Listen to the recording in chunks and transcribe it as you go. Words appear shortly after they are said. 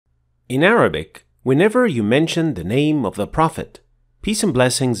In Arabic, whenever you mention the name of the Prophet, peace and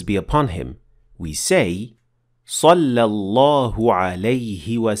blessings be upon him, we say, Sallallahu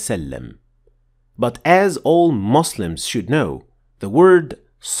alayhi wa sallam. But as all Muslims should know, the word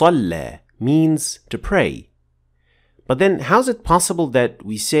Salah means to pray. But then how's it possible that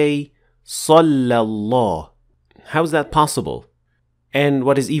we say Sallallahu? How's that possible? And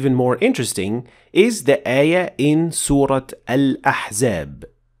what is even more interesting is the ayah in Surah Al-Ahzab.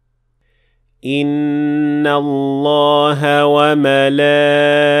 إِنَّ اللَّهَ وَمَلَائِكَتَهُ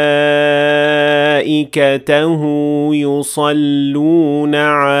يُصَلُّونَ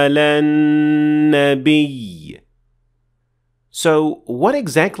عَلَى النَّبِيِّ. So what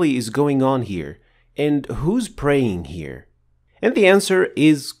exactly is going on here? And who's praying here? And the answer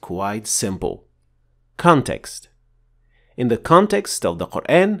is quite simple. Context. In the context of the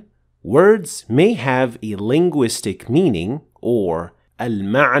Quran, words may have a linguistic meaning or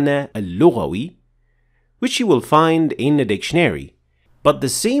al-ma'na al-lughawi, which you will find in a dictionary. But the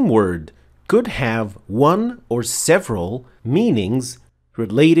same word could have one or several meanings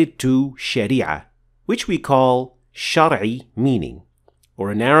related to Sharia, which we call shar'i meaning,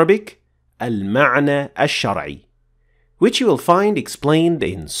 or in Arabic, al-ma'na al-shar'i, which you will find explained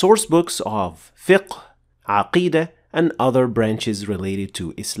in source books of fiqh, aqidah, and other branches related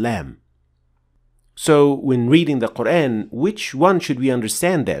to Islam. So, when reading the Quran, which one should we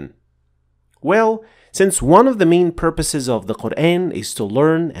understand then? Well, since one of the main purposes of the Quran is to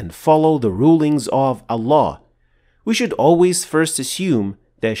learn and follow the rulings of Allah, we should always first assume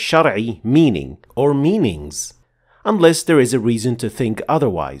the shar'i meaning or meanings, unless there is a reason to think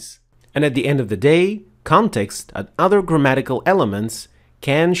otherwise. And at the end of the day, context and other grammatical elements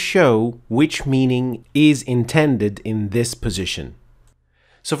can show which meaning is intended in this position.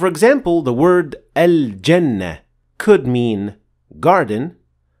 So for example, the word al-Jannah could mean garden,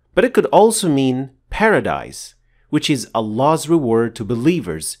 but it could also mean paradise, which is Allah's reward to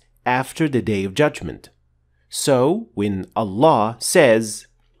believers after the Day of Judgment. So when Allah says,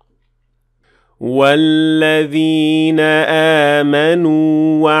 وَالَّذِينَ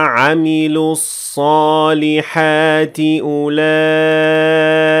آمَنُوا وَعَمِلُوا الصَّالِحَاتِ أُولَئِكَ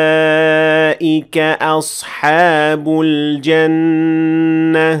أَصْحَابُ الْجَنَّةِ.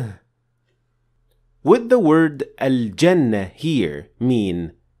 Would the word al-Jannah here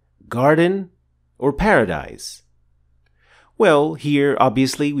mean garden or paradise? Well, here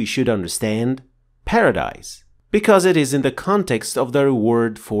obviously we should understand paradise, because it is in the context of the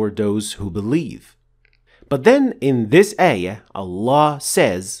reward for those who believe. But then in this ayah, Allah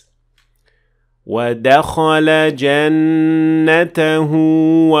says, وَدَخَلَ جَنَّتَهُ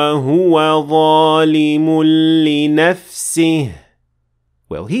وَهُوَ ظَالِمٌ لِنَفْسِهِ.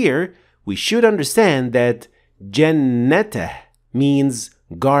 Well, here we should understand that Jannatah means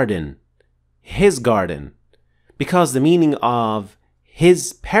garden, his garden, because the meaning of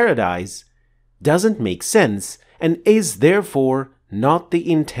his paradise doesn't make sense and is therefore not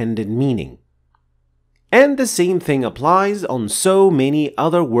the intended meaning. And the same thing applies on so many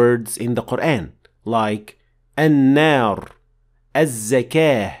other words in the Quran, like an-nar,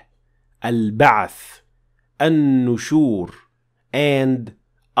 az-zakah, al-ba'th, an-nushur, and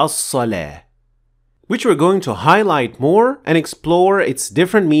as-salah, which we're going to highlight more and explore its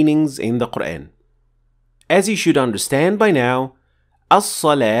different meanings in the Quran. As you should understand by now,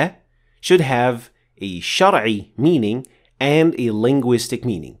 as-salah should have a shar'i meaning and a linguistic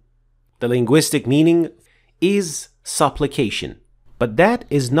meaning. The linguistic meaning is supplication, but that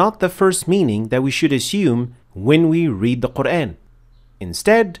is not the first meaning that we should assume when we read the Quran.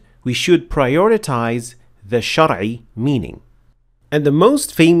 Instead, we should prioritize the shar'i meaning. And the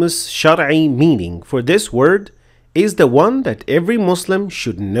most famous shar'i meaning for this word is the one that every Muslim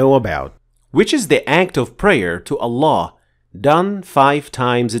should know about, which is the act of prayer to Allah done 5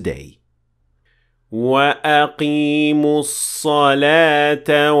 times a day. وَأَقِيمُوا الصَّلَاةَ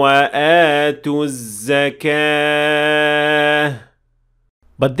وَآتُوا الزَّكَاةَ.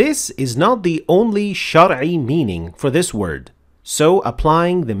 But this is not the only shar'i meaning for this word. So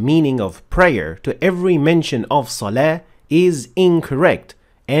applying the meaning of prayer to every mention of salah is incorrect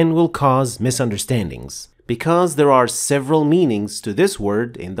and will cause misunderstandings, because there are several meanings to this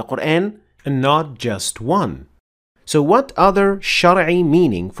word in the Quran and not just one. So what other shar'i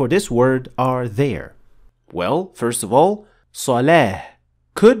meaning for this word are there? Well, first of all, salah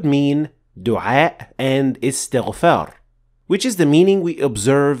could mean dua and istighfar, which is the meaning we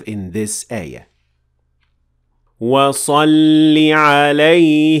observe in this ayah. وَصَلِّ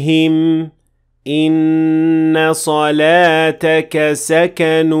عَلَيْهِمْ إِنَّ صَلَاتَكَ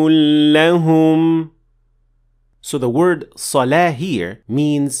سَكَنٌ لَهُمْ. So the word salah here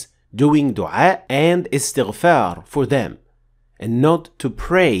means doing dua and istighfar for them, and not to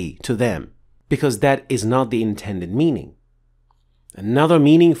pray to them, because that is not the intended meaning. Another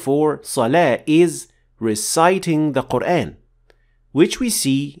meaning for salah is reciting the Quran, which we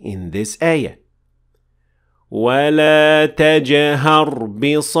see in this ayah. وَلَا تَجْهَرْ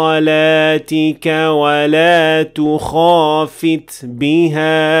بِصَلَاتِكَ وَلَا تُخَافِتْ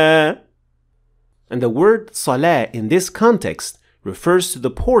بِهَا. And the word salah in this context refers to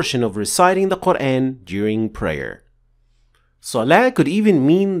the portion of reciting the Quran during prayer. Salah could even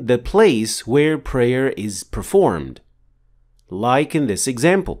mean the place where prayer is performed, like in this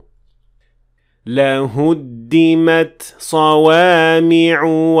example. لَهُدِّمَتْ صَوَامِعُ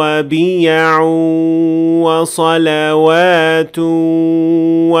وَبِيَعٌ وَصَلَوَاتٌ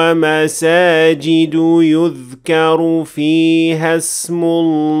وَمَسَاجِدُ يُذْكَرُ فِيهَا اسْمُ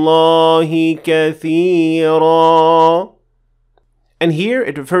اللَّهِ كَثِيرًا. And here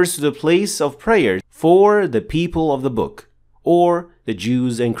it refers to the place of prayer for the people of the book, or the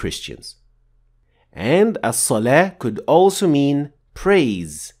Jews and Christians. And as-salah could also mean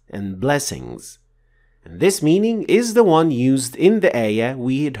praise and blessings. And this meaning is the one used in the ayah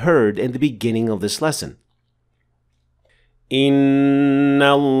we had heard in the beginning of this lesson. إِنَّ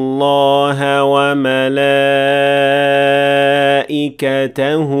اللَّهَ وَمَلَائِكَتَهُ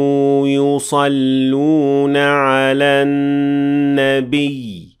يُصَلُّونَ عَلَى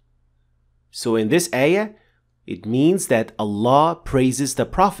النَّبِيِّ. So in this ayah, it means that Allah praises the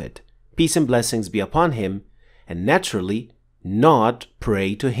Prophet, peace and blessings be upon him, and naturally not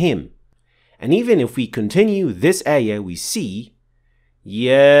pray to him. And even if we continue this ayah, we see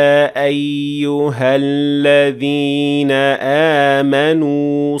يَا أَيُّهَا الَّذِينَ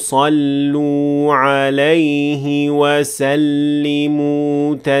آمَنُوا صَلُّوا عَلَيْهِ وَسَلِّمُوا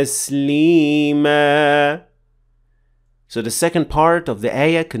تَسْلِيمًا. So the second part of the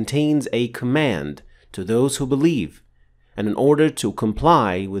ayah contains a command to those who believe, and in order to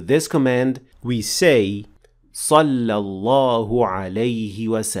comply with this command, we say Sallallahu alayhi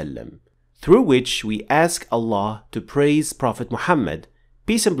wasallam, through which we ask Allah to praise Prophet Muhammad,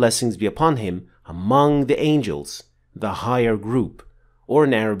 peace and blessings be upon him, among the angels, the higher group, or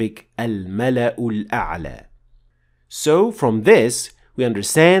in Arabic, al-mala'ul a'la. So from this, we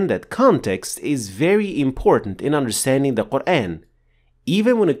understand that context is very important in understanding the Quran,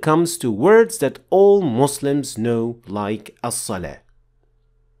 even when it comes to words that all Muslims know, like as-salah.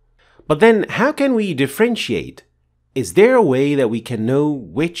 But then, how can we differentiate? Is there a way that we can know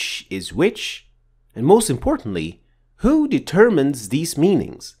which is which? And most importantly, who determines these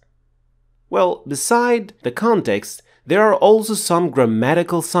meanings? Well, beside the context, there are also some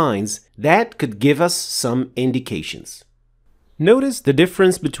grammatical signs that could give us some indications. Notice the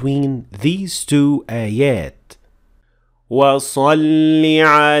difference between these two ayat. وَصَلِّ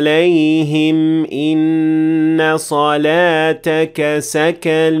عَلَيْهِمْ إِنَّ صَلَاتَكَ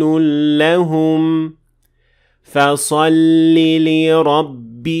سَكَنٌ لَهُمْ فَصَلِّ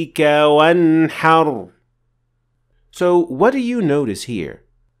لِرَبِّكَ وَانْحَرْ. So what do you notice here?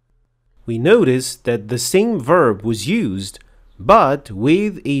 We notice that the same verb was used, but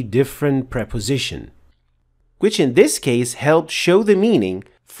with a different preposition, which in this case helped show the meaning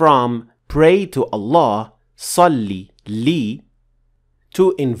from pray to Allah, salli li,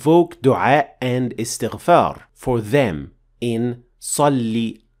 to invoke dua and istighfar for them in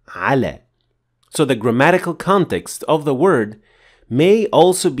salli ala. So the grammatical context of the word may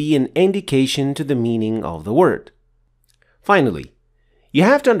also be an indication to the meaning of the word. Finally, you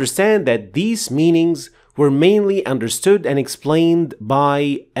have to understand that these meanings were mainly understood and explained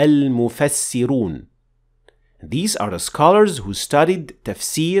by al-mufassirun. These are the scholars who studied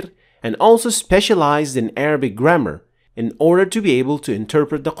tafsir and also specialized in Arabic grammar in order to be able to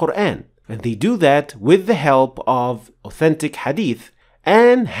interpret the Quran. And they do that with the help of authentic hadith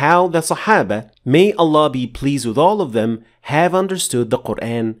and how the Sahaba, may Allah be pleased with all of them, have understood the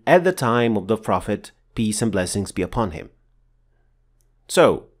Quran at the time of the Prophet, peace and blessings be upon him.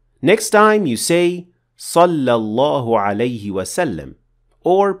 So, next time you say Sallallahu alayhi wasallam,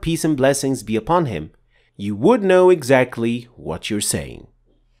 or peace and blessings be upon him, you would know exactly what you're saying.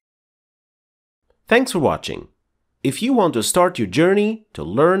 Thanks for watching. If you want to start your journey to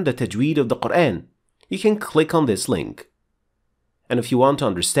learn the tajweed of the Quran, you can click on this link. And if you want to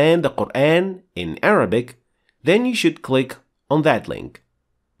understand the Quran in Arabic, then you should click on that link.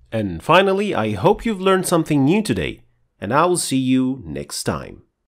 And finally, I hope you've learned something new today, and I will see you next time.